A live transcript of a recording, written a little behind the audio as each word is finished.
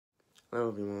Hello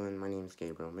everyone, my name is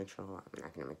Gabriel Mitchell. I'm an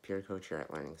academic peer coach here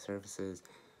at Learning Services.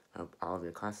 I hope all of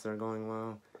your classes are going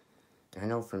well. And I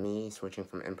know for me, switching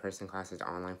from in-person classes to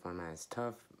online format is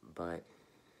tough, but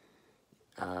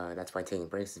that's why taking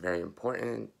breaks is very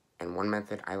important. And one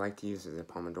method I like to use is the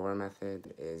Pomodoro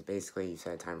Method. Is basically you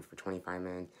set a timer for 25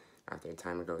 minutes. After the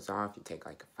timer goes off, you take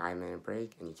like a 5-minute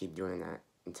break, and you keep doing that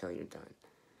until you're done.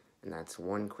 And that's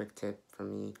one quick tip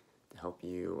from me to help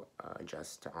you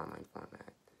adjust to online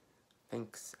format.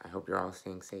 Thanks. I hope you're all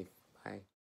staying safe. Bye.